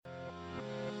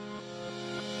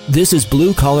This is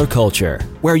Blue Collar Culture,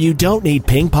 where you don't need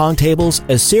ping pong tables,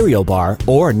 a cereal bar,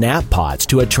 or nap pods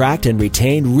to attract and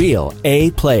retain real A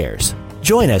players.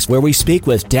 Join us where we speak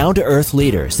with down-to-earth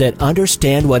leaders that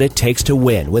understand what it takes to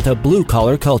win with a blue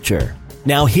collar culture.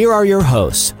 Now here are your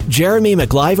hosts, Jeremy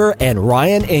McLiver and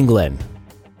Ryan England.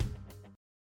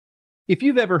 If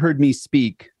you've ever heard me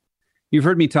speak, you've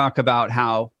heard me talk about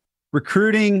how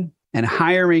recruiting and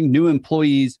hiring new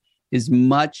employees is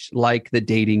much like the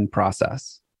dating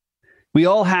process. We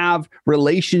all have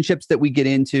relationships that we get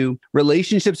into,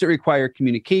 relationships that require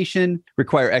communication,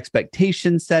 require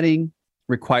expectation setting,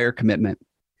 require commitment.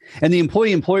 And the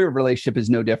employee-employer relationship is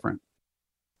no different.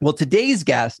 Well, today's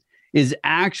guest is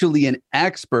actually an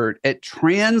expert at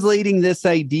translating this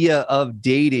idea of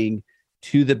dating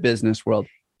to the business world.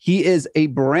 He is a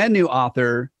brand new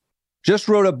author, just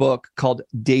wrote a book called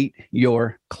Date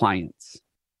Your Clients.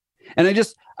 And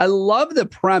I love the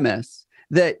premise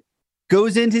that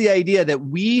goes into the idea that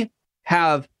we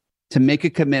have to make a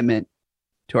commitment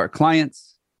to our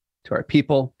clients, to our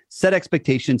people, set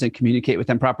expectations and communicate with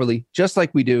them properly, just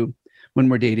like we do when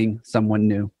we're dating someone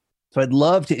new. So I'd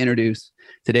love to introduce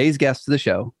today's guest to the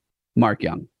show, Mark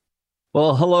Young.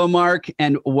 Well, hello, Mark,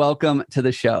 and welcome to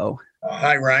the show.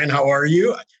 Hi, Ryan. How are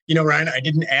you? You know, Ryan, I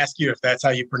didn't ask you if that's how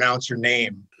you pronounce your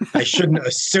name. I shouldn't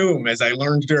assume, as I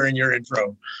learned during your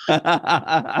intro.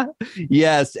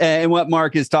 Yes. And what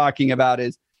Mark is talking about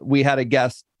is we had a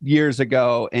guest years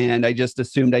ago, and I just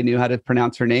assumed I knew how to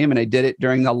pronounce her name, and I did it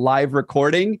during a live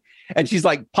recording. And she's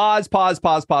like, pause.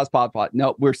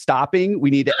 No, we're stopping. We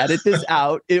need to edit this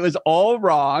out. It was all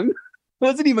wrong. It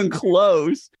wasn't even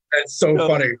close. That's so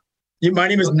funny. My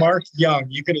name is Mark Young.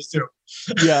 You can assume.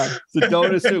 Yeah, so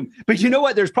don't assume. But you know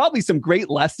what? There's probably some great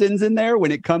lessons in there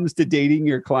when it comes to dating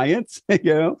your clients. You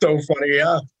know, so funny.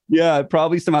 Yeah. Yeah,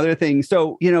 probably some other things.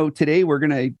 So, today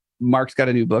Mark's got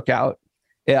a new book out.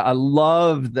 Yeah, I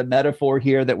love the metaphor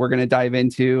here that we're going to dive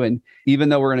into. And even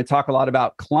though we're going to talk a lot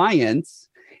about clients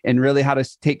and really how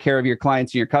to take care of your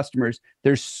clients and your customers,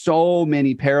 there's so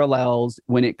many parallels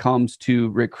when it comes to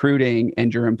recruiting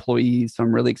and your employees. So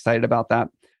I'm really excited about that.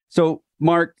 So,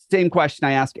 Mark, same question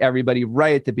I ask everybody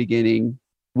right at the beginning.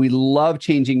 We love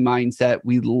changing mindset.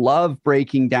 We love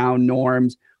breaking down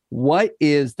norms. What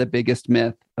is the biggest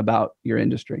myth about your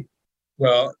industry?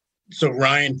 Well, so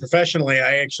Ryan, professionally,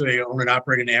 I actually own and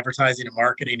operate an advertising and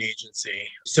marketing agency.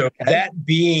 So that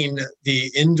being the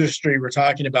industry we're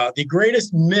talking about, the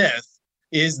greatest myth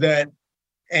is that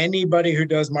anybody who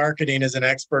does marketing is an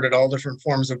expert at all different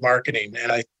forms of marketing.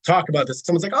 And I talk about this.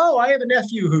 Someone's like, oh, I have a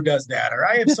nephew who does that, or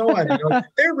I have so on.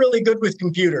 They're really good with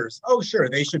computers. Oh, sure.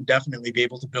 They should definitely be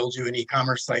able to build you an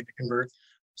e-commerce site that converts.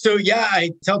 So yeah,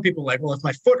 I tell people like, well, if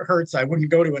my foot hurts, I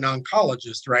wouldn't go to an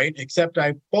oncologist, right? Except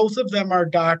both of them are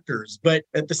doctors. But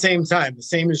at the same time, the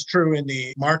same is true in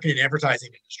the marketing and advertising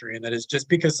industry. And that is just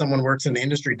because someone works in the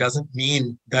industry doesn't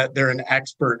mean that they're an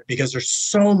expert, because there's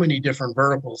so many different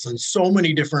verticals and so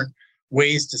many different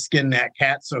ways to skin that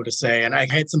cat, so to say. And I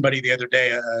had somebody the other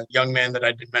day, a young man that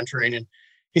I'd been mentoring, and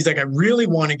he's like, I really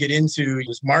want to get into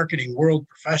this marketing world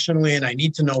professionally, and I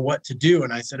need to know what to do.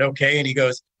 And I said, okay. And he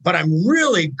goes, but I'm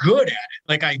really good at it.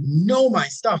 Like, I know my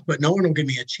stuff, but no one will give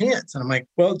me a chance. And I'm like,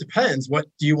 well, it depends. What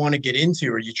do you want to get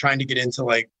into? Are you trying to get into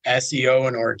like SEO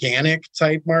and organic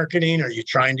type marketing? Are you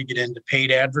trying to get into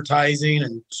paid advertising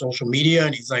and social media?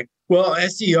 And he's like, well,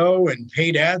 SEO and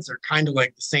paid ads are kind of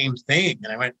like the same thing.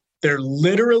 And I went, they're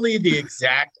literally the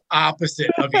exact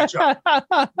opposite of each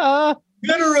other.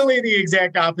 Literally the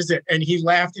exact opposite. And he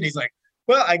laughed and he's like,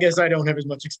 well, I guess I don't have as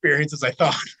much experience as I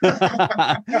thought.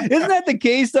 Isn't that the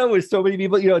case, though, with so many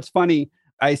people? It's funny.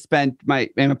 I spent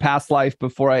in a past life,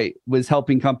 before I was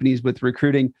helping companies with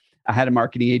recruiting, I had a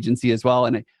marketing agency as well.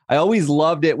 And I always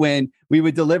loved it when we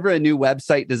would deliver a new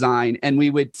website design and we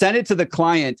would send it to the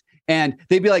client. And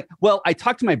they'd be like, well, I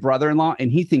talked to my brother-in-law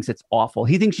and he thinks it's awful.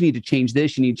 He thinks you need to change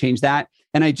this, you need to change that.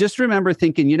 And I just remember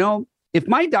thinking, if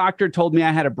my doctor told me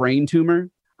I had a brain tumor,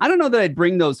 I don't know that I'd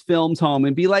bring those films home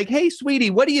and be like, hey,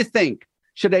 sweetie, what do you think?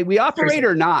 Should we operate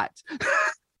or not?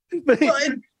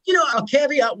 I'll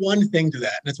caveat one thing to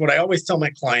that. And it's what I always tell my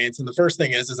clients. And the first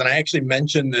thing is, and I actually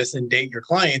mentioned this in Date Your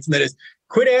Clients, and that is,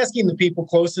 quit asking the people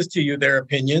closest to you their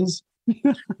opinions,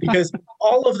 because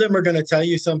all of them are going to tell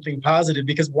you something positive,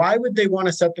 because why would they want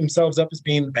to set themselves up as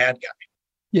being the bad guy?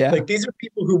 Yeah. Like, these are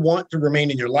people who want to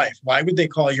remain in your life. Why would they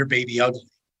call your baby ugly?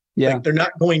 Yeah. Like, they're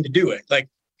not going to do it. Like,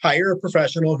 hire a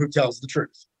professional who tells the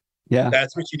truth. Yeah.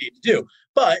 That's what you need to do.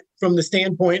 But from the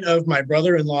standpoint of my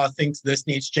brother-in-law thinks this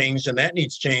needs changed and that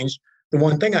needs changed, the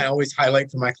one thing I always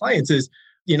highlight for my clients is,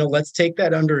 let's take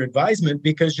that under advisement,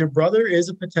 because your brother is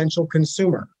a potential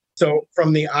consumer. So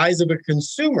from the eyes of a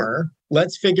consumer,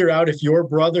 let's figure out if your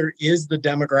brother is the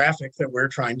demographic that we're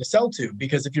trying to sell to.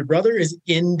 Because if your brother is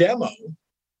in demo,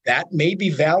 that may be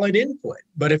valid input.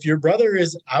 But if your brother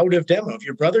is out of demo, if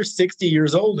your brother's 60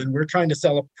 years old and we're trying to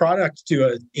sell a product to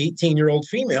an 18-year-old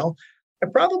female, I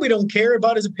probably don't care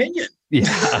about his opinion.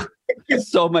 Yeah.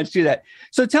 So much to that.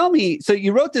 So tell me, so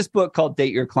you wrote this book called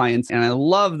Date Your Clients, and I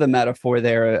love the metaphor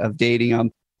there of dating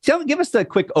them. Give us the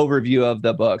quick overview of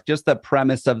the book, just the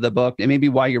premise of the book and maybe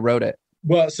why you wrote it.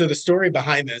 Well, so the story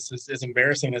behind this is as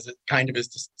embarrassing as it kind of is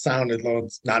to sound, although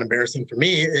it's not embarrassing for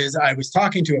me, is I was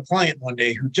talking to a client one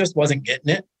day who just wasn't getting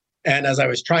it. And as I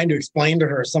was trying to explain to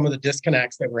her some of the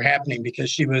disconnects that were happening because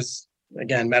she was,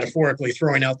 again, metaphorically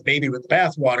throwing out the baby with the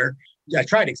bathwater, I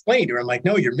tried to explain to her, I'm like,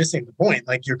 no, you're missing the point.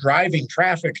 Like you're driving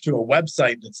traffic to a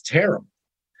website that's terrible.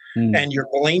 And you're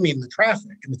blaming the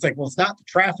traffic. And it's like, well, it's not the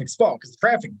traffic's fault because the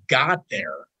traffic got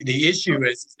there. The issue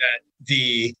is that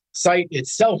the site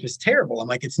itself is terrible. I'm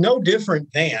like, it's no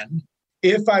different than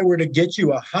if I were to get you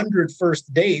 100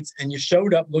 first dates and you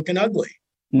showed up looking ugly.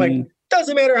 Like,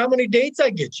 doesn't matter how many dates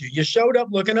I get you, you showed up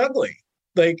looking ugly.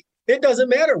 Like, it doesn't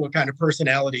matter what kind of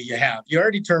personality you have. You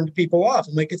already turned people off.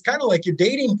 I'm like, it's kind of like your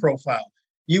dating profile.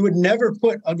 You would never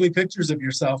put ugly pictures of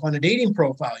yourself on a dating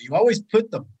profile. You always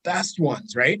put the best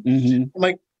ones, right? I'm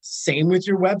like, same with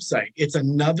your website. It's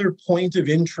another point of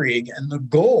intrigue. And the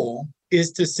goal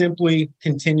is to simply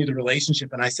continue the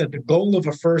relationship. And I said, the goal of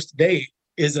a first date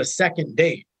is a second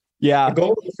date. Yeah. The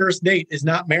goal of the first date is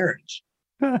not marriage,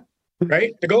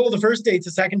 right? The goal of the first date is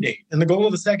a second date. And the goal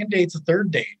of the second date is a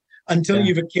third date until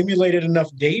you've accumulated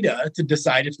enough data to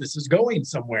decide if this is going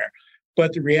somewhere.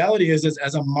 But the reality is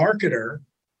as a marketer,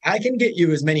 I can get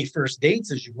you as many first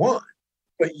dates as you want,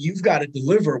 but you've got to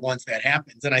deliver once that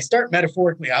happens. And I start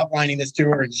metaphorically outlining this to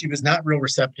her, and she was not real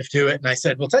receptive to it. And I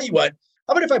said, well, tell you what,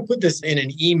 how about if I put this in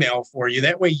an email for you?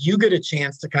 That way you get a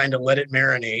chance to kind of let it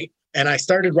marinate. And I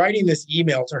started writing this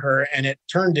email to her, and it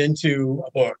turned into a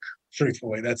book.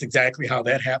 Truthfully, that's exactly how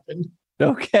that happened.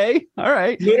 Okay. All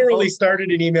right. Literally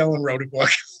started an email and wrote a book.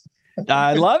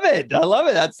 I love it. I love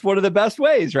it. That's one of the best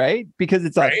ways, right? Because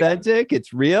it's authentic,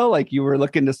 it's real. Like you were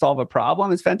looking to solve a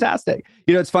problem. It's fantastic.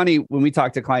 You know, it's funny when we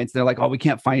talk to clients, they're like, oh, we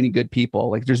can't find any good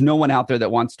people. Like there's no one out there that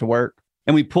wants to work.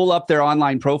 And we pull up their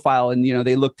online profile and, you know,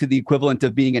 they look to the equivalent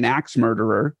of being an axe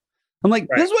murderer. I'm like,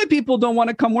 this is why people don't want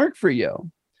to come work for you.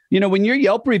 You know, when your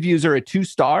Yelp reviews are a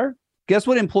 2-star, guess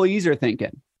what employees are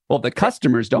thinking? Well, the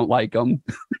customers don't like them.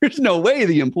 There's no way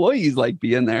the employees like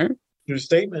being there. True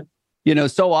statement. You know,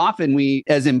 so often we,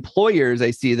 as employers,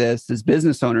 I see this as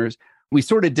business owners, we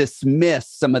sort of dismiss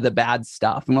some of the bad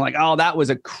stuff. And we're like, oh, that was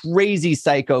a crazy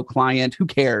psycho client. Who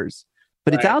cares?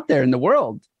 But it's out there in the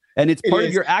world. And it's part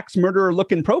of your axe murderer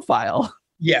looking profile.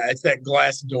 Yeah, it's that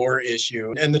glass door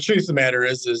issue. And the truth of the matter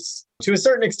is to a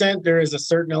certain extent, there is a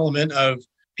certain element of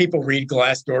people read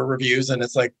Glassdoor reviews and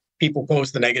it's like people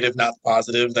post the negative, not the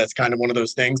positive. That's kind of one of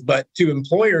those things. But to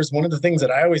employers, one of the things that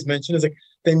I always mention is like,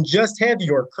 then just have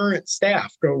your current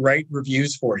staff go write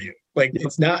reviews for you. Like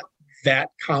it's not that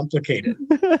complicated.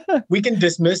 We can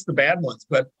dismiss the bad ones,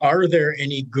 but are there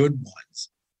any good ones?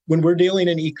 When we're dealing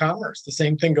in e-commerce, the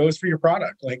same thing goes for your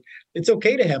product. Like it's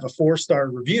okay to have a 4-star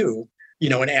review, you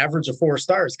know, an average of 4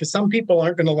 stars, because some people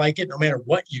aren't going to like it no matter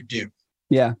what you do.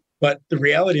 Yeah. But the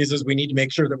reality is we need to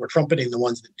make sure that we're trumpeting the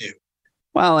ones that do.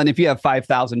 Well, and if you have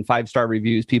 5,000 5-star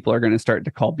reviews, people are going to start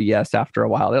to call BS after a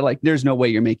while. They're like, there's no way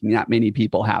you're making that many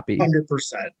people happy. 100%.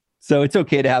 So it's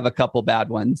okay to have a couple bad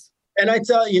ones. And I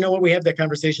tell you know what, we have that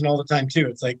conversation all the time too.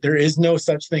 It's like, there is no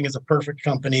such thing as a perfect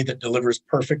company that delivers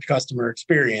perfect customer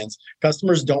experience.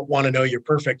 Customers don't want to know you're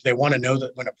perfect. They want to know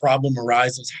that when a problem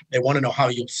arises, they want to know how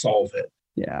you'll solve it.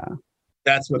 Yeah.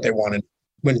 That's what they want to know.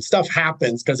 When stuff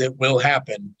happens, because it will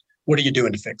happen, what are you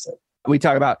doing to fix it? We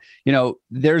talk about, you know,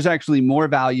 there's actually more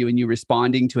value in you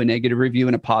responding to a negative review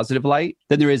in a positive light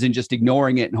than there is in just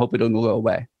ignoring it and hope it'll go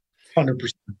away.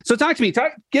 100%. So talk to me,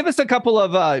 give us a couple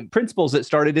of principles that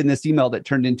started in this email that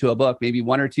turned into a book, maybe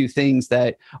 1 or 2 things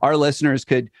that our listeners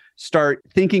could start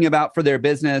thinking about for their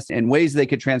business and ways they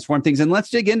could transform things. And let's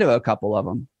dig into a couple of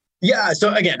them. Yeah.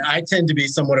 So again, I tend to be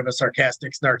somewhat of a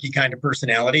sarcastic, snarky kind of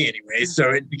personality anyway. So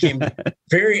it became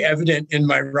very evident in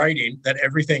my writing that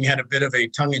everything had a bit of a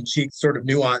tongue-in-cheek sort of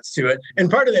nuance to it. And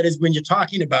part of that is when you're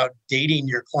talking about dating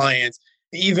your clients,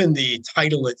 even the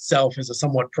title itself has a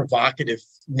somewhat provocative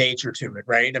nature to it,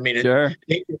 right? I mean,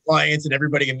 date your clients and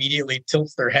everybody immediately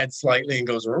tilts their head slightly and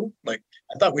goes, oh, like,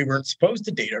 I thought we weren't supposed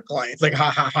to date our clients. Like, ha,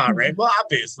 ha, ha, right? Well,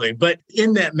 obviously. But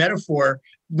in that metaphor,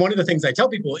 one of the things I tell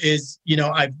people is, you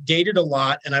know, I've dated a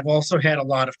lot and I've also had a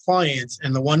lot of clients.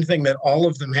 And the one thing that all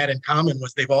of them had in common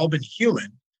was they've all been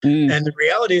human. And the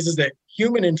reality is that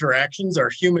human interactions are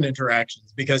human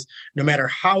interactions, because no matter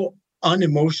how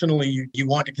unemotionally you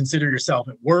want to consider yourself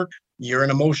at work, you're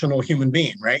an emotional human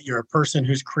being, right? You're a person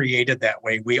who's created that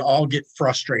way. We all get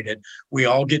frustrated. We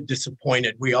all get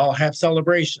disappointed. We all have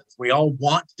celebrations. We all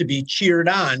want to be cheered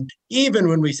on, even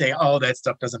when we say, oh, that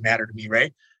stuff doesn't matter to me,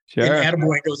 right? Sure. And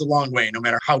attaboy goes a long way, no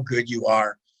matter how good you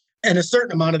are. And a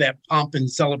certain amount of that pomp and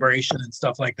celebration and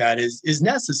stuff like that is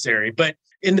necessary. But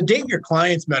in the date your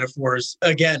clients metaphors,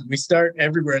 again, we start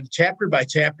everywhere. Chapter by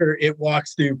chapter, it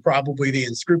walks through probably the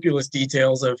unscrupulous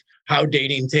details of how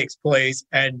dating takes place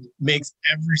and makes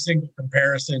every single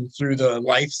comparison through the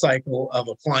life cycle of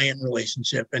a client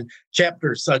relationship. And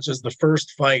chapters such as the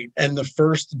first fight and the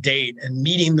first date and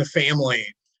meeting the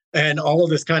family and all of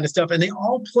this kind of stuff. And they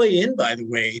all play in, by the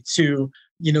way, to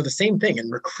the same thing in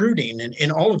recruiting and in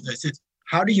all of this. It's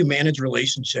how do you manage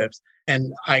relationships?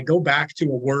 And I go back to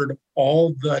a word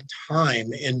all the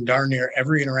time in darn near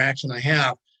every interaction I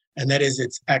have, and that is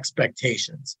it's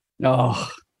expectations. Oh.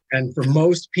 And for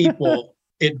most people,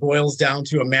 it boils down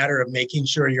to a matter of making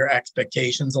sure your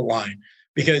expectations align.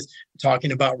 Because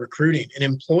talking about recruiting, an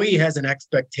employee has an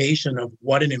expectation of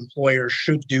what an employer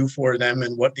should do for them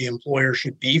and what the employer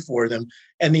should be for them.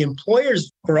 And the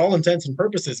employer's, for all intents and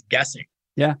purposes, guessing.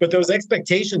 Yeah. But those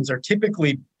expectations are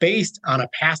typically based on a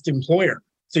past employer.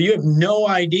 So you have no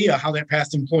idea how that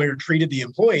past employer treated the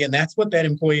employee. And that's what that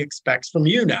employee expects from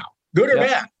you now, good or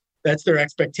bad. That's their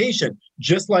expectation,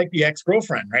 just like the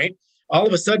ex-girlfriend, right? All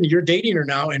of a sudden you're dating her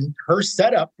now, and her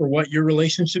setup for what your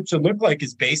relationship should look like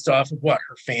is based off of what?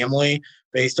 Her family,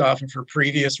 based off of her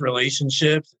previous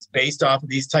relationships, it's based off of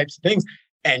these types of things.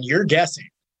 And you're guessing.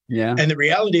 Yeah. And the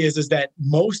reality is that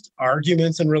most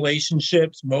arguments in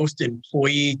relationships, most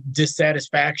employee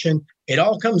dissatisfaction, it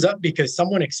all comes up because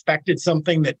someone expected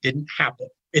something that didn't happen.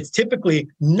 It's typically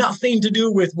nothing to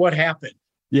do with what happened.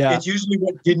 Yeah. It's usually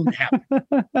what didn't happen.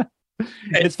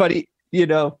 It's funny,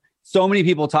 so many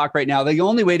people talk right now. The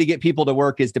only way to get people to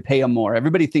work is to pay them more.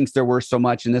 Everybody thinks they're worth so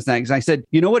much and this and that. And I said,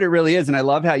 you know what it really is? And I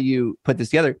love how you put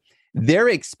this together. They're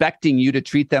expecting you to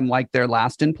treat them like their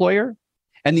last employer.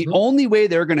 And the only way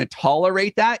they're going to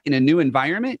tolerate that in a new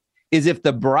environment is if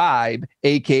the bribe,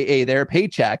 AKA their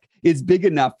paycheck, is big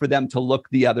enough for them to look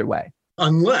the other way.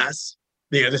 Unless,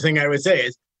 the other thing I would say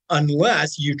is,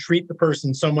 unless you treat the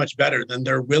person so much better than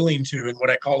they're willing to, in what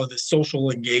I call this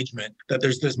social engagement, that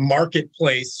there's this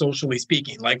marketplace, socially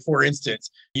speaking. Like, for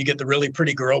instance, you get the really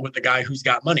pretty girl with the guy who's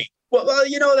got money. Well,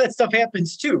 that stuff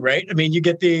happens too, right? I mean, you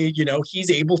get he's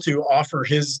able to offer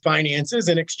his finances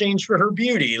in exchange for her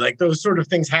beauty. Like, those sort of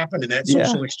things happen in that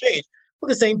social exchange. Well,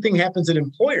 the same thing happens at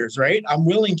employers, right? I'm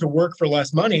willing to work for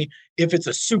less money if it's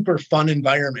a super fun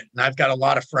environment. And I've got a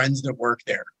lot of friends that work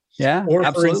there. Yeah, or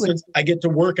absolutely. For instance, I get to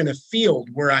work in a field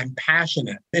where I'm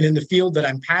passionate. And in the field that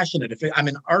I'm passionate, if I'm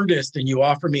an artist and you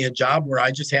offer me a job where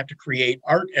I just have to create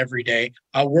art every day,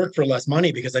 I'll work for less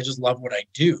money because I just love what I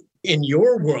do. In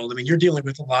your world, I mean, you're dealing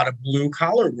with a lot of blue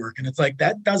collar work. And it's like,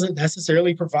 that doesn't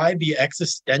necessarily provide the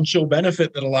existential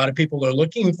benefit that a lot of people are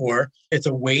looking for. It's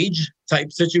a wage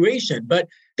type situation, but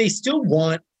they still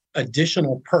want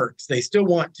additional perks. They still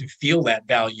want to feel that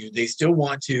value. They still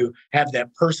want to have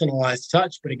that personalized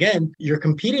touch. But again, you're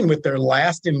competing with their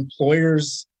last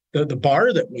employer's, the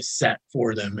bar that was set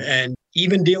for them. And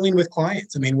even dealing with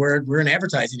clients. I mean, we're an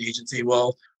advertising agency.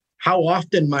 Well, how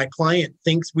often my client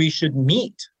thinks we should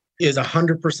meet is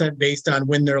 100% based on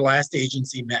when their last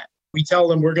agency met. We tell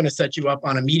them we're going to set you up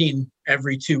on a meeting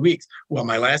every 2 weeks. Well,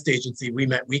 my last agency, we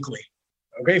met weekly.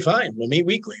 Okay, fine. We'll meet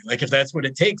weekly. Like, if that's what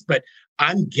it takes, but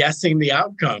I'm guessing the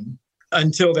outcome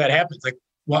until that happens. Like,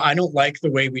 well, I don't like the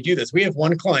way we do this. We have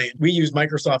one client. We use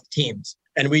Microsoft Teams,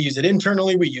 and we use it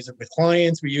internally. We use it with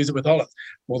clients. We use it with all of us.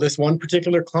 Well, this one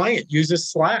particular client uses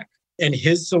Slack, and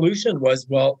his solution was,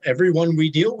 well, everyone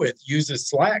we deal with uses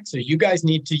Slack. So you guys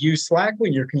need to use Slack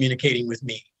when you're communicating with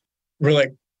me. We're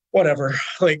like, whatever,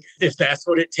 like, if that's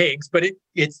what it takes, but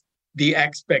it's the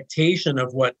expectation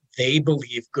of what they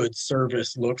believe good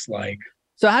service looks like.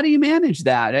 So how do you manage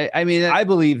that? I mean, I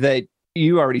believe that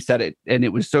you already said it, and it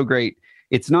was so great.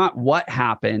 It's not what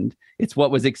happened. It's what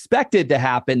was expected to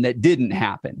happen that didn't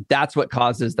happen. That's what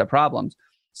causes the problems.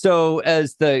 So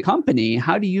as the company,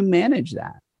 how do you manage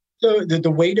that? So the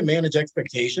way to manage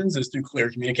expectations is through clear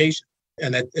communication.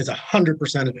 And that is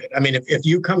 100% of it. I mean, if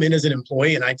you come in as an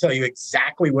employee and I tell you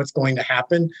exactly what's going to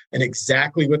happen and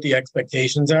exactly what the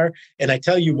expectations are, and I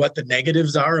tell you what the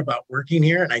negatives are about working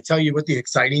here, and I tell you what the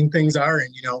exciting things are,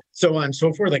 and, so on and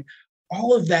so forth, like,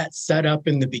 all of that set up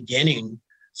in the beginning.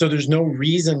 So there's no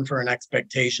reason for an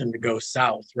expectation to go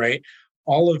south, right?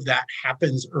 All of that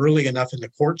happens early enough in the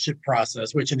courtship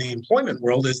process, which in the employment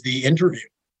world is the interview.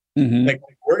 Mm-hmm. Like,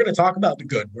 we're going to talk about the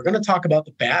good. We're going to talk about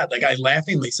the bad. Like, I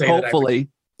laughingly say Hopefully.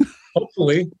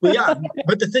 Hopefully. Well, yeah.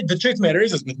 But the truth of the matter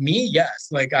is with me, yes.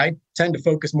 Like, I tend to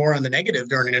focus more on the negative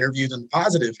during an interview than the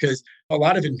positive, because a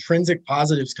lot of intrinsic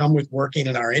positives come with working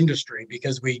in our industry,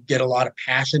 because we get a lot of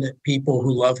passionate people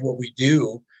who love what we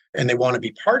do and they want to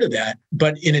be part of that.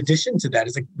 But in addition to that,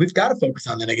 it's like, we've got to focus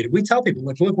on the negative. We tell people,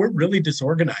 like, look, we're really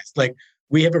disorganized. Like,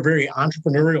 we have a very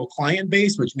entrepreneurial client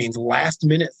base, which means last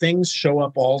minute things show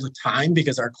up all the time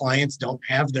because our clients don't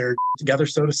have their together,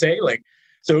 so to say. Like,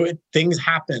 so things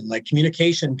happen, like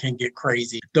communication can get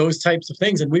crazy, those types of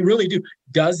things. And we really do.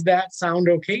 Does that sound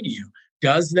okay to you?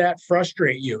 Does that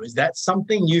frustrate you? Is that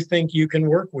something you think you can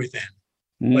work within?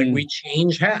 Like, we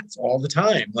change hats all the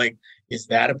time. Like, is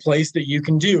that a place that you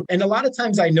can do? And a lot of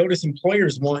times I notice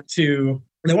employers want to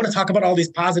talk about all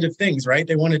these positive things, right?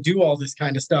 They want to do all this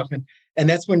kind of stuff. And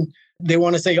that's when they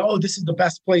want to say, oh, this is the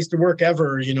best place to work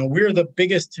ever. You know, we're the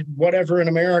biggest whatever in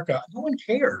America. No one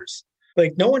cares.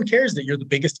 Like, no one cares that you're the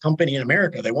biggest company in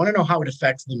America. They want to know how it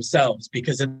affects themselves,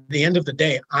 because at the end of the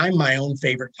day, I'm my own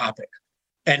favorite topic.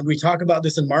 And we talk about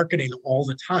this in marketing all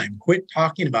the time. Quit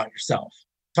talking about yourself.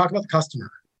 Talk about the customer.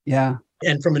 Yeah.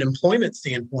 And from an employment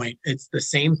standpoint, it's the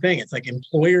same thing. It's like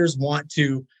employers want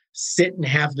to sit and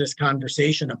have this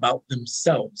conversation about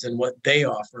themselves and what they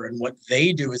offer and what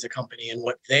they do as a company and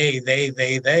what they.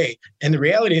 And the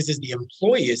reality is the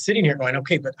employee is sitting here going,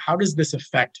 okay, but how does this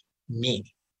affect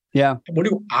me? Yeah. What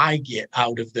do I get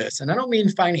out of this? And I don't mean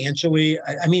financially.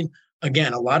 I mean,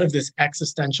 again, a lot of this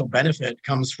existential benefit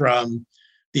comes from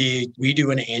we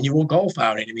do an annual golf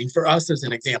outing. I mean, for us, as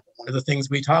an example, one of the things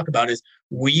we talk about is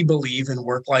we believe in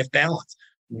work-life balance.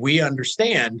 We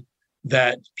understand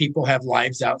that people have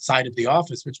lives outside of the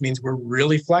office, which means we're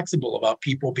really flexible about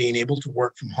people being able to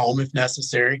work from home if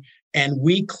necessary. And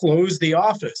we close the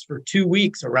office for 2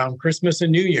 weeks around Christmas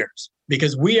and New Year's,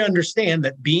 because we understand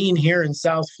that being here in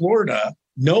South Florida,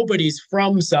 nobody's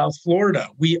from South Florida.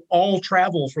 We all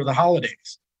travel for the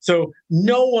holidays. So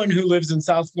no one who lives in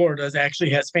South Florida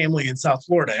actually has family in South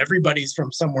Florida. Everybody's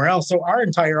from somewhere else. So our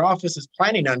entire office is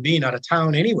planning on being out of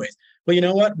town anyways. Well, you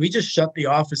know what? We just shut the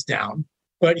office down.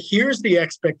 But here's the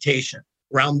expectation.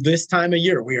 Around this time of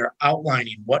year, we are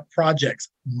outlining what projects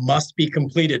must be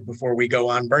completed before we go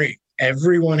on break.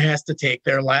 Everyone has to take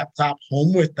their laptop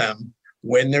home with them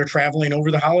when they're traveling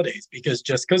over the holidays, because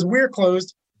just because we're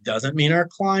closed doesn't mean our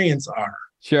clients are.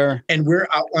 Sure. And we're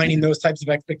outlining those types of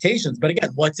expectations. But again,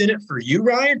 what's in it for you,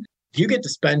 Ryan? You get to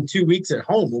spend 2 weeks at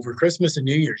home over Christmas and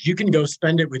New Year's. You can go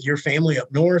spend it with your family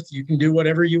up north. You can do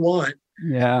whatever you want.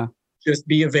 Yeah. Just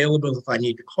be available if I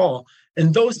need to call.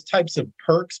 And those types of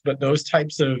perks, but those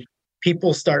types of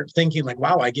people start thinking like,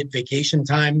 wow, I get vacation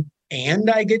time and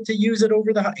I get to use it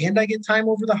and I get time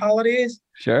over the holidays.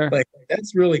 Sure. Like,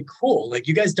 that's really cool. Like,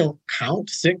 you guys don't count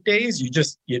sick days. If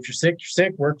you're sick, you're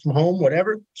sick, work from home,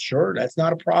 whatever. Sure. That's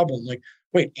not a problem. Like,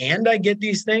 wait, and I get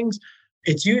these things.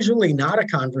 It's usually not a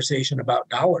conversation about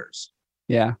dollars.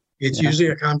 Yeah. It's usually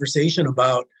a conversation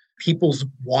about people's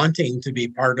wanting to be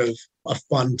part of a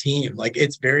fun team. Like,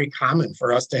 it's very common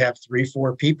for us to have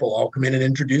 3-4 people all come in and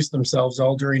introduce themselves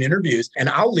all during interviews. And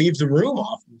I'll leave the room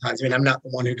oftentimes. I mean, I'm not the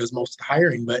one who does most of the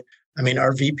hiring, but I mean,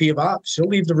 our VP of ops, she'll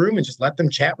leave the room and just let them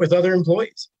chat with other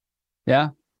employees. Yeah.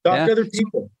 Talk to other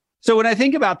people. So when I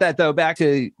think about that, though, back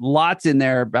to lots in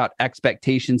there about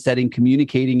expectation setting,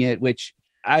 communicating it, which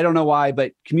I don't know why,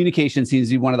 but communication seems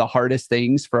to be one of the hardest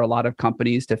things for a lot of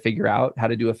companies to figure out how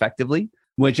to do effectively,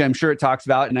 which I'm sure it talks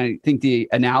about. And I think the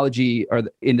analogy or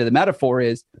into the metaphor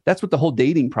is that's what the whole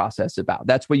dating process is about.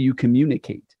 That's where you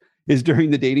communicate, is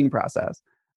during the dating process.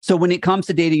 So when it comes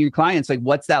to dating your clients, like,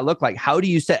 what's that look like? How do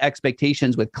you set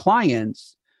expectations with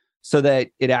clients so that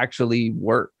it actually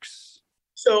works?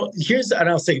 So and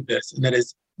I'll say this, and that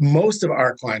is most of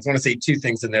our clients, I want to say 2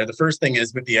 things in there. The first thing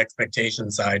is with the expectation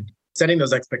side, setting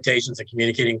those expectations and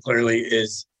communicating clearly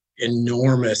is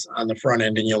enormous on the front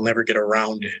end, and you'll never get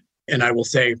around it. And I will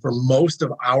say for most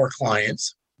of our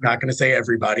clients, I'm not going to say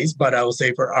everybody's, but I will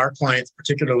say for our clients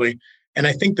particularly, and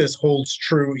I think this holds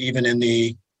true even in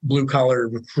the blue collar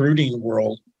recruiting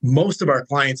world, most of our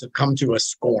clients have come to us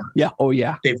scorned. Yeah. Oh,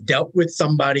 yeah. They've dealt with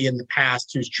somebody in the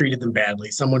past who's treated them badly,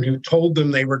 someone who told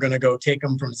them they were going to go take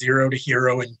them from zero to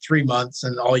hero in 3 months,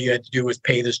 and all you had to do was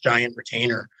pay this giant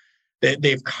retainer.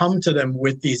 They've come to them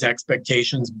with these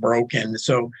expectations broken.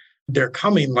 So they're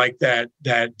coming like that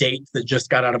date that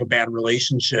just got out of a bad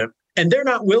relationship, and they're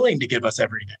not willing to give us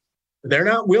everything. They're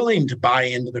not willing to buy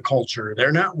into the culture.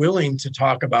 They're not willing to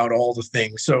talk about all the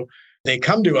things. So they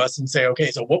come to us and say, okay,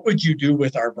 so what would you do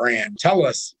with our brand? Tell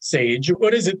us, Sage,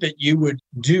 what is it that you would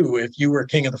do if you were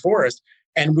king of the forest?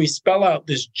 And we spell out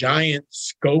this giant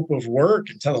scope of work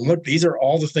and tell them, look, these are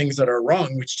all the things that are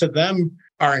wrong, which to them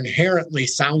are inherently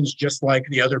sounds just like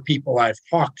the other people I've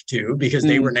talked to because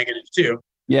they were negative too.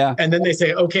 Yeah. And then they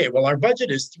say, okay, well, our budget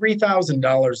is $3,000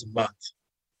 a month.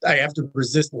 I have to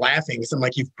resist laughing. So I'm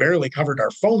like, you've barely covered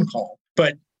our phone call.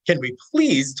 But can we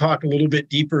please talk a little bit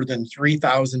deeper than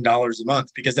 $3,000 a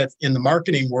month? Because that's in the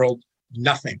marketing world,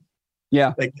 nothing.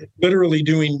 Yeah. Like literally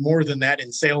doing more than that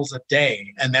in sales a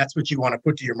day. And that's what you want to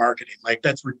put to your marketing. Like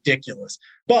that's ridiculous.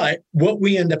 But what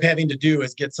we end up having to do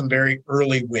is get some very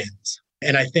early wins.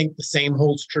 And I think the same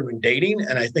holds true in dating.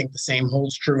 And I think the same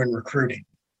holds true in recruiting.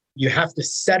 You have to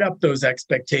set up those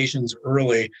expectations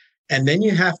early. And then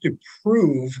you have to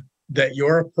prove that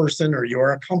you're a person or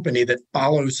you're a company that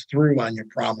follows through on your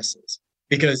promises.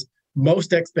 Because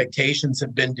most expectations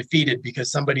have been defeated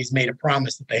because somebody's made a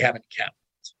promise that they haven't kept.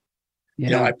 Yeah.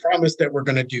 You know, I promise that we're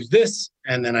going to do this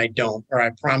and then I don't, or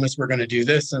I promise we're going to do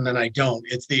this and then I don't.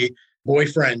 It's the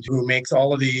boyfriend who makes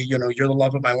all of the, you're the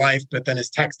love of my life, but then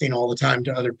is texting all the time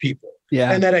to other people.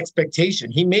 Yeah. And that expectation,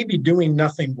 he may be doing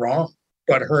nothing wrong,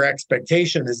 but her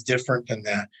expectation is different than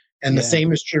that. And the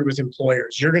same is true with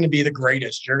employers. You're going to be the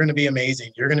greatest. You're going to be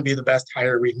amazing. You're going to be the best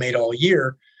hire we've made all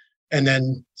year. And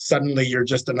then suddenly you're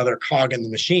just another cog in the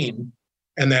machine.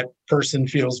 And that person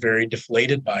feels very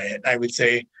deflated by it. I would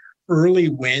say early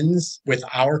wins with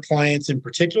our clients in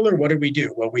particular, what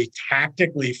do? Well, we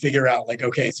tactically figure out like,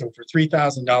 okay, so for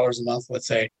 $3,000 a month, let's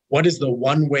say, what is the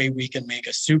one way we can make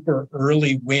a super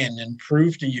early win and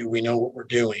prove to you we know what we're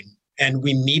doing? And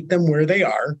we meet them where they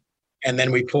are, and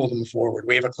then we pull them forward.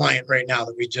 We have a client right now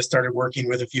that we just started working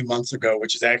with a few months ago,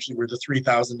 which is actually where the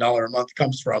 $3,000 a month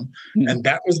comes from. Mm-hmm. And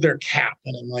that was their cap.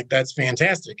 And I'm like, that's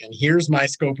fantastic. And here's my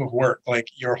scope of work. Like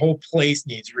your whole place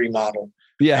needs remodeled.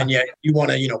 Yeah. And yet you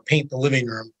want to, paint the living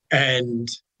room. And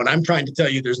when I'm trying to tell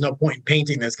you there's no point in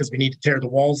painting this because we need to tear the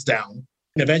walls down.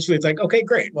 And eventually it's like, okay,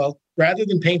 great. Well, rather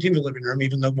than painting the living room,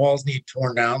 even though walls need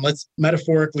torn down, let's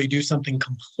metaphorically do something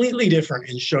completely different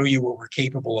and show you what we're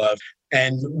capable of.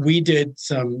 And we did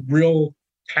some real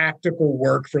tactical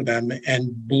work for them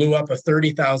and blew up a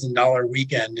 $30,000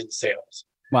 weekend in sales.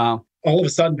 Wow. All of a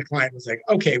sudden the client was like,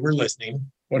 okay, we're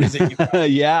listening. What is it?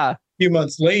 Yeah. A few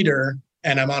months later,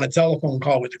 and I'm on a telephone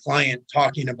call with the client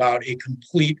talking about a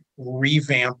complete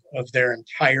revamp of their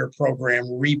entire program,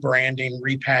 rebranding,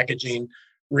 repackaging,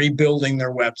 rebuilding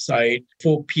their website,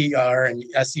 full PR and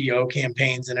SEO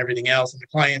campaigns and everything else. And the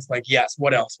client's like, yes,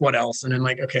 what else? What else? And I'm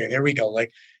like, okay, there we go.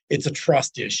 Like it's a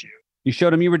trust issue. You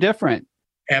showed them you were different.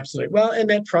 Absolutely. Well, and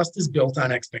that trust is built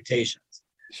on expectations.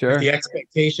 Sure. The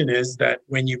expectation is that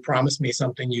when you promise me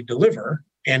something, you deliver,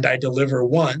 and I deliver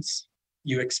once,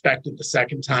 you expect it the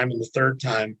second time and the third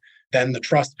time, then the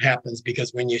trust happens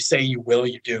because when you say you will,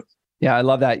 you do. Yeah, I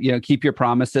love that. Keep your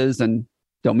promises and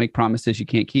don't make promises you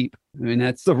can't keep. I mean,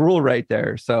 that's the rule right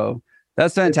there. So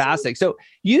that's fantastic. So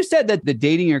you said that the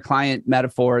dating your client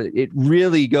metaphor, it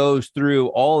really goes through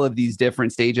all of these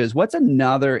different stages. What's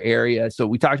another area? So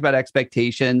we talked about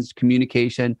expectations,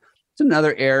 communication. It's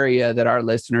another area that our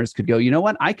listeners could go, you know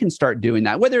what? I can start doing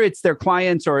that, whether it's their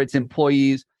clients or it's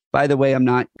employees. By the way, I'm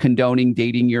not condoning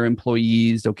dating your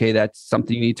employees. Okay, that's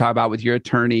something you need to talk about with your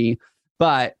attorney.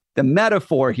 But the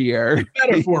metaphor here.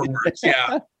 Metaphor works,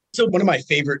 yeah. So one of my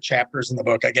favorite chapters in the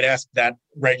book, I get asked that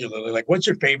regularly, like, what's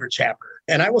your favorite chapter?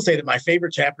 And I will say that my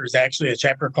favorite chapter is actually a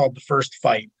chapter called The First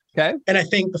Fight. Okay. And I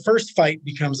think the first fight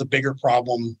becomes a bigger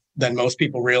problem than most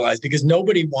people realize because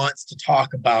nobody wants to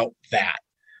talk about that.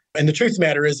 And the truth of the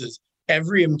matter is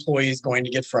every employee is going to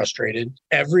get frustrated.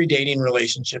 Every dating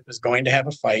relationship is going to have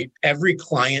a fight. Every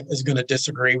client is going to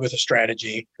disagree with a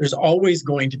strategy. There's always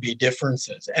going to be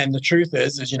differences. And the truth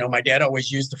is, my dad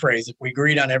always used the phrase, if we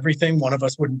agreed on everything, one of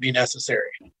us wouldn't be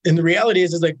necessary. And the reality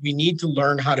is like we need to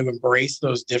learn how to embrace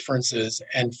those differences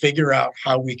and figure out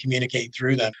how we communicate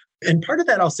through them. And part of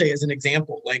that I'll say as an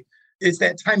example, like it's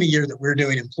that time of year that we're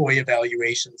doing employee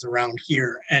evaluations around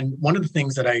here. And one of the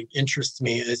things that interests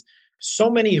me is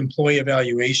so many employee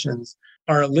evaluations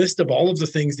are a list of all of the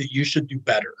things that you should do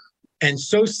better. And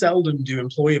so seldom do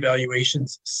employee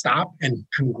evaluations stop and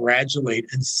congratulate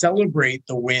and celebrate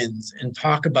the wins and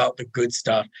talk about the good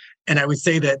stuff. And I would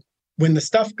say that when the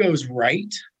stuff goes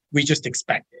right, we just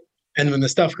expect it. And when the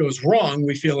stuff goes wrong,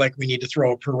 we feel like we need to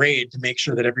throw a parade to make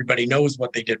sure that everybody knows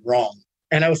what they did wrong.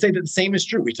 And I would say that the same is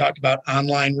true. We talked about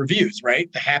online reviews,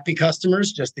 right? The happy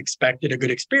customers just expected a good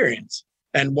experience.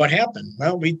 And what happened?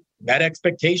 Well, we met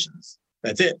expectations.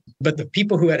 That's it. But the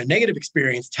people who had a negative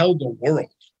experience tell the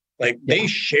world, like they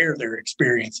share their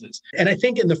experiences. And I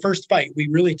think in the first fight, we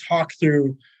really talk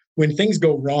through when things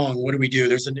go wrong, what do?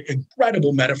 There's an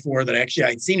incredible metaphor that actually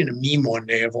I'd seen in a meme one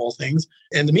day of all things.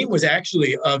 And the meme was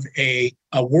actually of a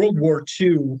World War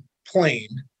II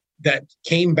plane that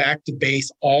came back to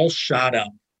base all shot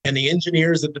up. And the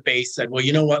engineers at the base said, well,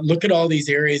 you know what? Look at all these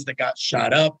areas that got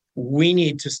shot up. We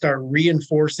need to start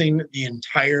reinforcing the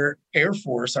entire Air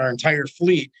Force, our entire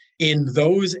fleet in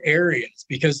those areas,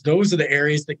 because those are the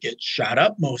areas that get shot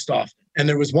up most often. And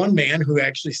there was one man who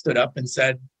actually stood up and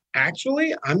said,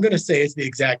 actually, I'm going to say it's the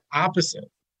exact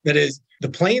opposite. That is, the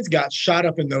planes got shot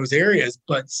up in those areas,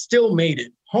 but still made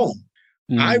it home.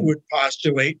 I would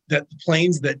postulate that the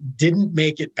planes that didn't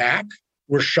make it back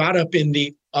were shot up in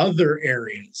the other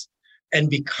areas. And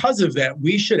because of that,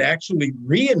 we should actually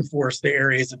reinforce the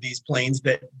areas of these planes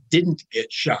that didn't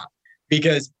get shot,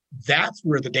 because that's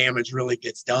where the damage really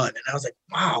gets done. And I was like,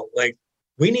 wow, like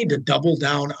we need to double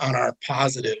down on our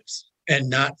positives and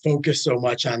not focus so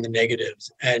much on the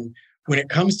negatives. And when it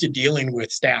comes to dealing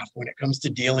with staff, when it comes to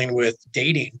dealing with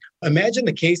dating, imagine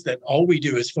the case that all we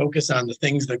do is focus on the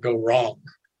things that go wrong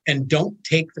and don't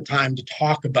take the time to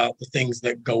talk about the things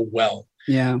that go well.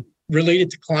 Yeah.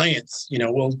 Related to clients,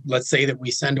 well, let's say that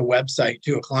we send a website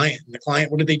to a client, and the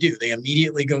client, what do? They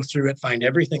immediately go through it, find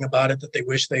everything about it that they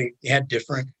wish they had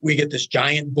different. We get this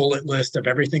giant bullet list of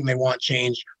everything they want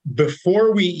changed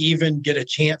before we even get a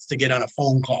chance to get on a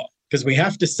phone call, because we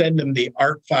have to send them the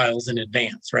art files in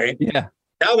advance, right? Yeah.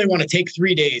 Now they want to take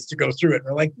 3 days to go through it.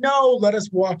 We're like, no, let us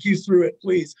walk you through it,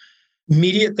 please.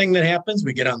 Immediate thing that happens,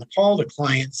 we get on the call. The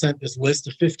client sent this list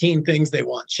of 15 things they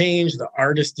want changed. The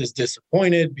artist is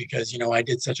disappointed because, I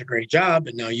did such a great job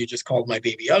and now you just called my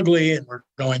baby ugly and we're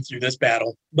going through this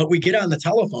battle. But we get on the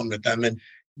telephone with them, and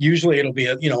usually it'll be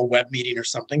a web meeting or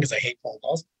something, because I hate phone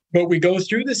calls. But we go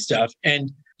through this stuff,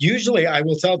 and usually I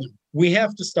will tell them, we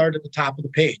have to start at the top of the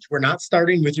page. We're not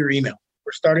starting with your email.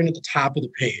 We're starting at the top of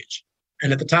the page.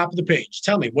 And at the top of the page,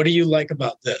 tell me, what do you like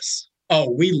about this? Oh,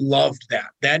 we loved that.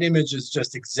 That image is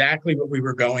just exactly what we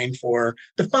were going for.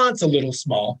 The font's a little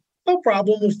small. No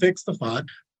problem. We'll fix the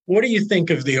font. What do you think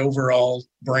of the overall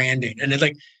branding? And it's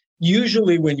like,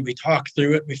 usually when we talk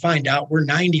through it, we find out we're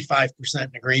 95%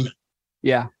 in agreement.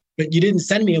 Yeah. But you didn't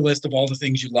send me a list of all the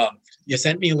things you loved. You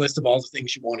sent me a list of all the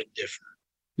things you wanted different.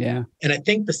 Yeah. And I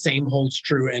think the same holds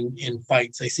true in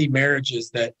fights. I see marriages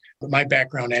that my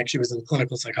background actually was in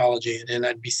clinical psychology, and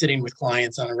I'd be sitting with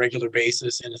clients on a regular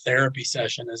basis in a therapy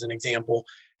session, as an example.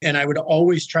 And I would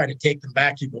always try to take them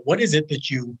back to, but what is it that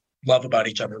you love about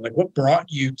each other? Like, what brought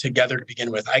you together to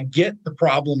begin with? I get the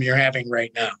problem you're having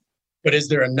right now, but is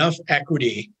there enough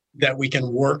equity that we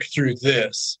can work through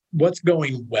this? What's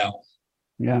going well?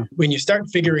 Yeah. When you start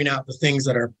figuring out the things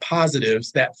that are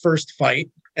positives, that first fight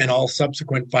and all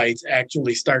subsequent fights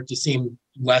actually start to seem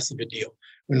less of a deal.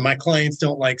 When my clients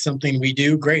don't like something we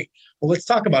do, great. Well, let's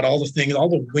talk about all the things, all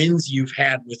the wins you've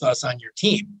had with us on your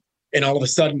team. And all of a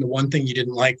sudden, the one thing you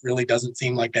didn't like really doesn't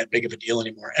seem like that big of a deal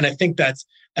anymore. And I think that's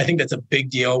a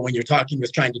big deal when you're talking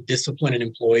with trying to discipline an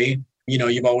employee.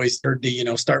 You've always heard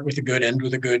the, start with a good, end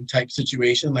with a good type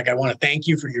situation. Like, I want to thank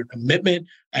you for your commitment.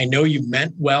 I know you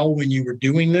meant well when you were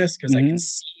doing this, because I can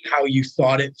see how you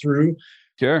thought it through.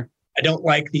 Sure. I don't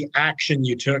like the action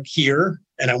you took here,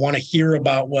 and I want to hear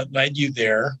about what led you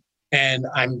there. And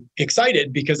I'm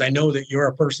excited because I know that you're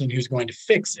a person who's going to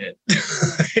fix it.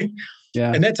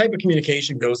 Yeah. And that type of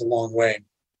communication goes a long way.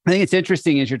 I think it's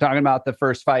interesting as you're talking about the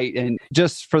first fight. And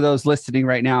just for those listening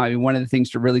right now, I mean, one of the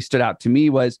things that really stood out to me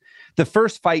was the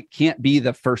first fight can't be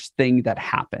the first thing that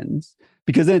happens,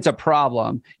 because then it's a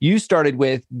problem. You started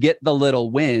with get the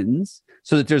little wins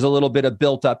so that there's a little bit of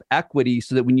built up equity,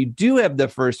 so that when you do have the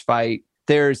first fight,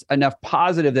 there's enough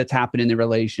positive that's happened in the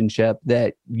relationship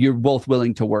that you're both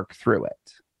willing to work through it.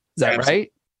 Is that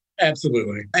right?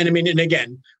 Absolutely. And I mean, and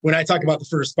again, when I talk about the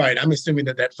first fight, I'm assuming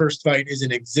that first fight is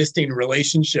an existing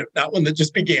relationship, not one that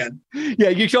just began. Yeah,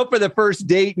 you show up for the first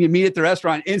date and you meet at the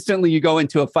restaurant, instantly you go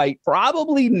into a fight.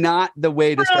 Probably not the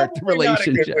way to start the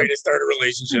relationship. Not a good way to start a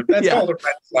relationship. That's called a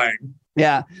red flag.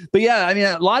 Yeah. But yeah, I mean,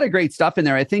 a lot of great stuff in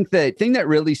there. I think the thing that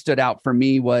really stood out for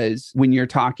me was when you're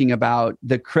talking about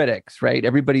the critics, right?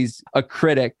 Everybody's a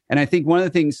critic. And I think one of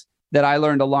the things that I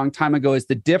learned a long time ago is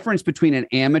the difference between an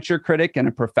amateur critic and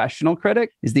a professional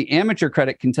critic is the amateur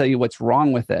critic can tell you what's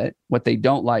wrong with it, what they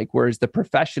don't like, whereas the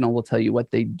professional will tell you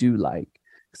what they do like.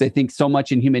 Because I think so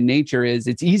much in human nature is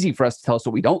it's easy for us to tell us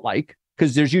what we don't like,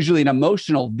 because there's usually an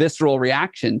emotional, visceral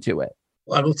reaction to it.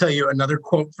 Well, I will tell you another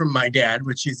quote from my dad,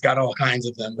 which he's got all kinds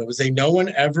of them. But was no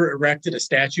one ever erected a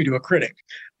statue to a critic.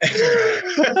 He's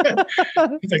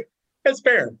like, that's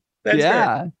fair. That's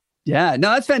fair. Yeah. No,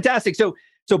 that's fantastic. So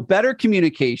better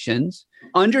communications,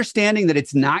 understanding that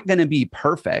it's not going to be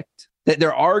perfect. that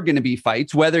there are going to be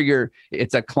fights, whether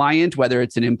it's a client, whether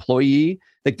it's an employee,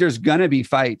 like there's going to be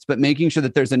fights, but making sure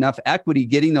that there's enough equity,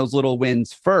 getting those little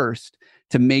wins first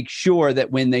to make sure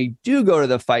that when they do go to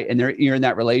the fight and you're in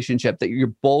that relationship, that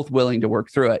you're both willing to work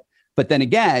through it. But then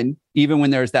again, even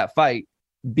when there's that fight,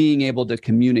 being able to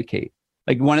communicate.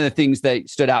 Like one of the things that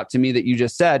stood out to me that you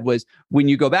just said was when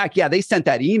you go back, yeah, they sent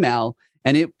that email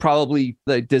and it probably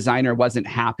the designer wasn't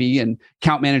happy and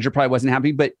account manager probably wasn't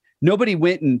happy, but nobody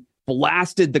went and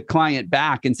blasted the client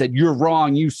back and said, you're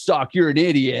wrong, you suck, you're an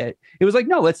idiot. It was like,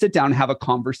 no, let's sit down and have a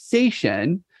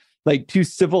conversation like two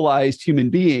civilized human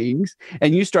beings.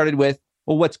 And you started with,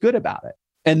 well, what's good about it?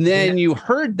 And then you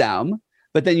heard them,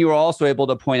 but then you were also able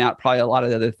to point out probably a lot of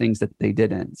the other things that they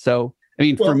didn't. So, I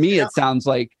mean, for me, it sounds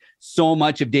like so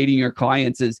much of dating your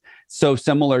clients is so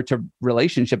similar to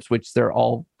relationships, which they're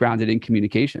all grounded in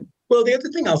communication. Well, the other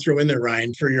thing I'll throw in there,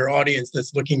 Ryan, for your audience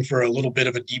that's looking for a little bit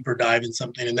of a deeper dive in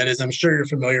something, and that is, I'm sure you're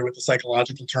familiar with the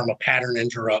psychological term of pattern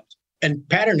interrupt. And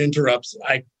pattern interrupts,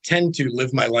 I tend to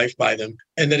live my life by them.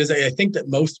 And that is, I think that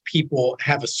most people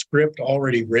have a script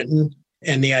already written.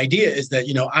 And the idea is that,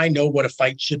 I know what a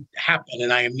fight should happen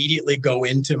and I immediately go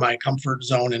into my comfort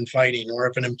zone in fighting. Or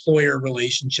if an employer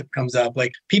relationship comes up,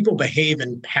 like people behave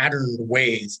in patterned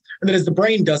ways. And that is, the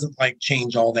brain doesn't like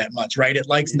change all that much, right? It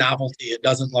likes novelty. It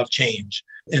doesn't love change.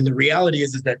 And the reality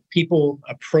is that people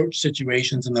approach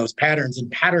situations in those patterns,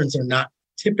 and patterns are not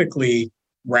typically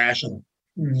rational.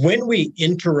 When we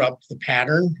interrupt the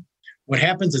pattern, what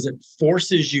happens is it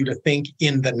forces you to think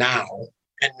in the now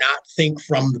and not think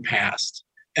from the past.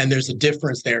 And there's a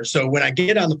difference there. So when I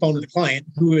get on the phone with a client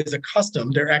who is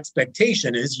accustomed, their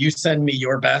expectation is you send me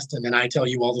your best and then I tell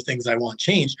you all the things I want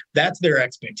changed. That's their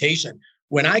expectation.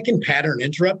 When I can pattern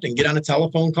interrupt and get on a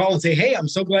telephone call and say, hey, I'm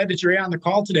so glad that you're on the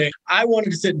call today. I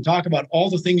wanted to sit and talk about all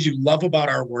the things you love about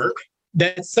our work.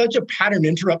 That's such a pattern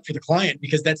interrupt for the client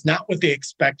because that's not what they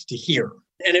expect to hear.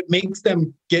 And it makes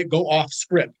them go off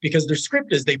script because their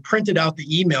script is they printed out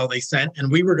the email they sent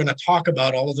and we were going to talk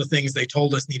about all of the things they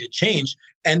told us needed change.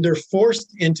 And they're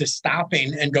forced into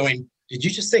stopping and going, did you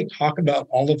just say talk about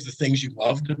all of the things you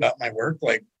loved about my work?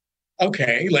 Like,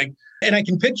 okay, and I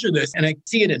can picture this and I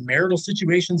see it in marital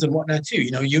situations and whatnot too.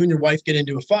 You and your wife get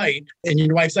into a fight and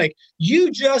your wife's like,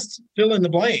 you just fill in the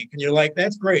blank. And you're like,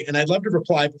 that's great. And I'd love to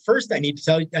reply, but first I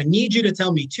need you to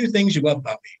tell me 2 things you love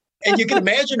about me. And you can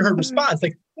imagine her response,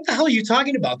 like, what the hell are you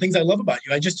talking about? Things I love about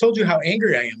you. I just told you how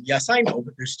angry I am. Yes, I know,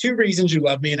 but there's 2 reasons you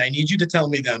love me and I need you to tell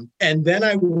me them. And then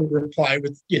I will reply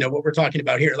with, what we're talking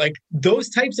about here. Like those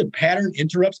types of pattern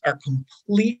interrupts are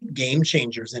complete game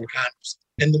changers in conversation.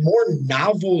 And the more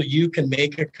novel you can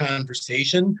make a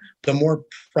conversation, the more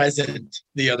present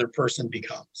the other person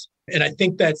becomes. And I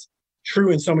think that's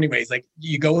true in so many ways. Like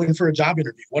you go in for a job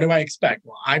interview. What do I expect?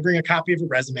 Well, I bring a copy of a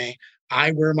resume.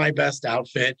 I wear my best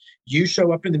outfit. You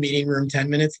show up in the meeting room 10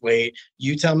 minutes late.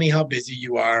 You tell me how busy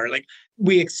you are. Like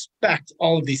we expect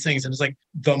all of these things. And it's like,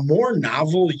 the more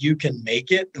novel you can make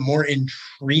it, the more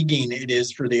intriguing it is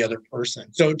for the other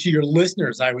person. So to your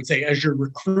listeners, I would say, as you're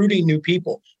recruiting new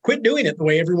people, quit doing it the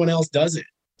way everyone else does it.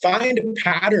 Find a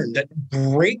pattern that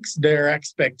breaks their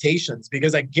expectations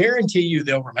because I guarantee you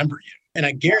they'll remember you. And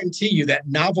I guarantee you that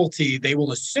novelty they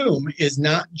will assume is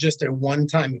not just a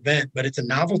one-time event, but it's a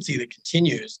novelty that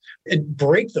continues and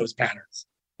break those patterns.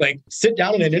 Like sit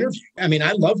down in an interview. I mean,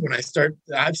 I love when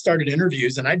I've started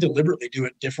interviews and I deliberately do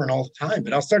it different all the time,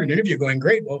 but I'll start an interview going,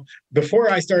 great. Well, before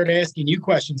I start asking you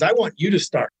questions, I want you to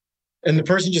start. And the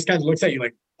person just kind of looks at you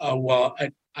like, oh, well,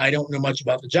 I don't know much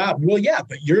about the job. Well, yeah,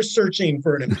 but you're searching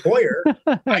for an employer.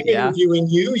 I'm interviewing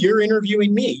you. You're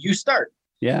interviewing me. You start.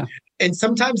 Yeah. And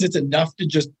sometimes it's enough to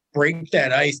just break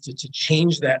that ice to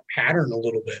change that pattern a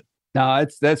little bit. No,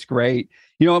 that's great.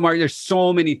 You know what, Mark, there's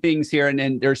so many things here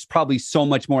and there's probably so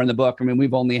much more in the book. I mean,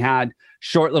 we've only had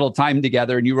short little time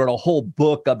together and you wrote a whole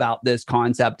book about this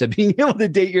concept of being able to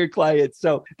date your clients.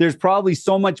 So there's probably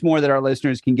so much more that our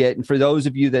listeners can get. And for those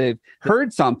of you that have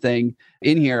heard something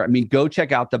in here, I mean, go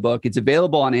check out the book. It's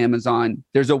available on Amazon.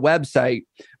 There's a website.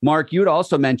 Mark, you had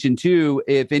also mentioned too,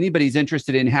 if anybody's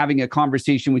interested in having a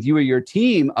conversation with you or your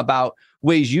team about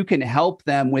ways you can help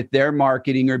them with their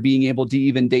marketing or being able to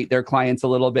even date their clients a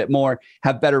little bit more,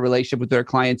 have better relationship with their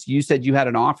clients. You said you had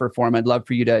an offer for them. I'd love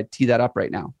for you to tee that up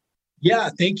right now. Yeah,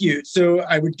 thank you. So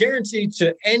I would guarantee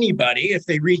to anybody, if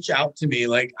they reach out to me,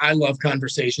 like I love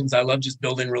conversations. I love just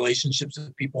building relationships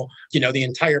with people. The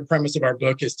entire premise of our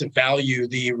book is to value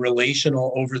the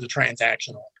relational over the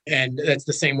transactional. And that's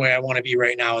the same way I want to be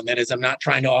right now. And that is, I'm not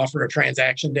trying to offer a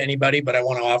transaction to anybody, but I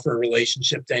want to offer a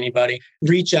relationship to anybody.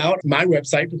 Reach out. My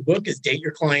website for the book is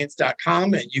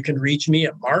dateyourclients.com. And you can reach me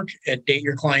at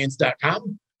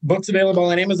mark@dateyourclients.com. book's available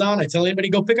on Amazon. I tell anybody,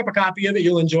 go pick up a copy of it.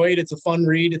 You'll enjoy it. It's a fun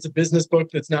read. It's a business book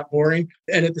that's not boring.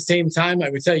 And at the same time, I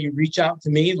would tell you, reach out to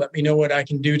me. Let me know what I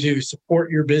can do to support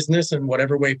your business in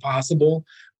whatever way possible.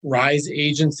 Rise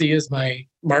Agency is my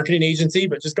marketing agency,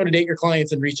 but just go to Date Your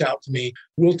Clients and reach out to me.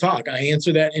 We'll talk. I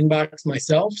answer that inbox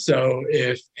myself. So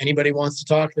if anybody wants to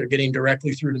talk, they're getting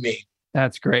directly through to me.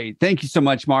 That's great. Thank you so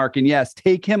much, Mark. And yes,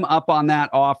 take him up on that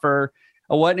offer.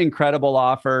 What an incredible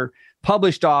offer.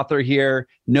 Published author here,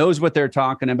 knows what they're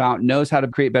talking about, knows how to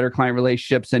create better client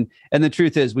relationships. And the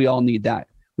truth is, we all need that.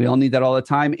 We all need that all the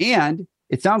time. And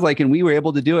it sounds like, and we were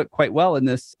able to do it quite well in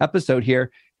this episode here,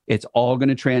 it's all going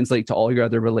to translate to all your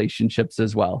other relationships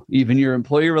as well, even your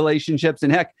employee relationships,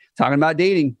 and heck, talking about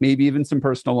dating, maybe even some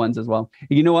personal ones as well.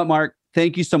 You know what, Mark?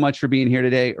 Thank you so much for being here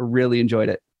today. I really enjoyed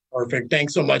it. Perfect.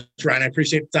 Thanks so much, Ryan. I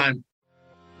appreciate the time.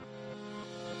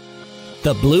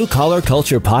 The Blue Collar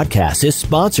Culture podcast is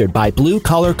sponsored by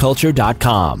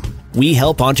BlueCollarCulture.com. We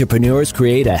help entrepreneurs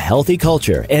create a healthy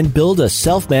culture and build a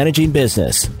self-managing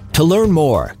business. To learn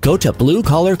more, go to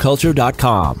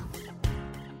BlueCollarCulture.com.